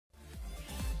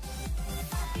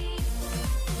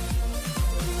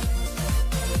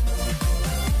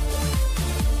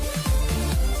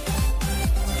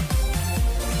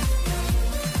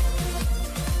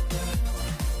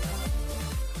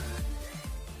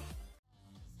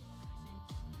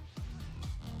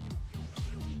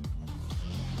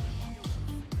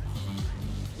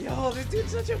Yo, this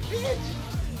dude's such a bitch.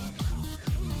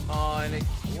 Oh, and it,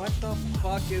 what the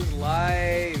fuck is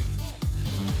life?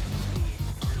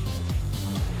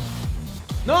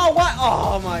 No, what?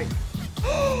 Oh my.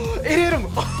 It hit him.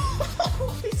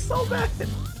 He's so bad.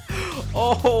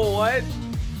 Oh, what?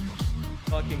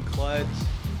 Fucking clutch.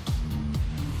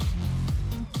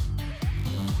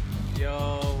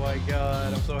 Yo, my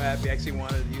god. I'm so happy. I actually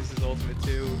wanted to use his ultimate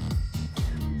too.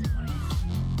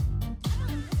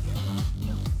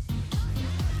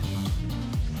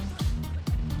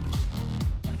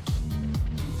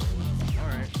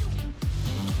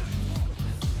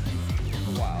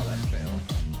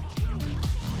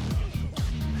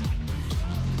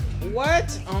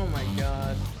 What? Oh my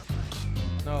god.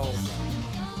 No.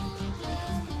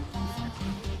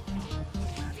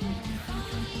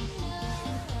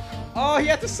 Oh, he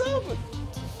had to sub!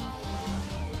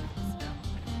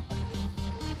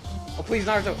 Oh, please,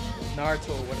 Naruto.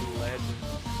 Naruto, what a legend.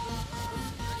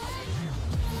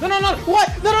 No, no, no!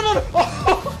 What? No, no, no, no!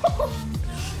 Oh.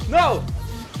 No!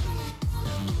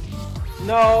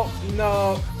 No,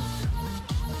 no.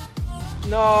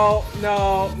 No,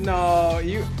 no, no.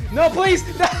 You. No, please!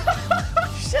 No.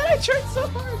 Shit, I tried so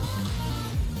hard!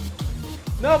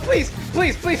 No, please!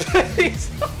 Please, please, please!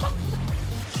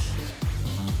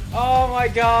 Oh my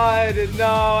god!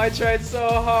 No, I tried so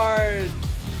hard!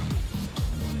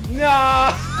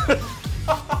 No!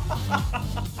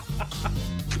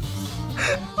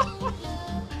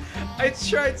 I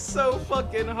tried so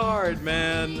fucking hard,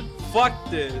 man. Fuck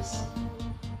this.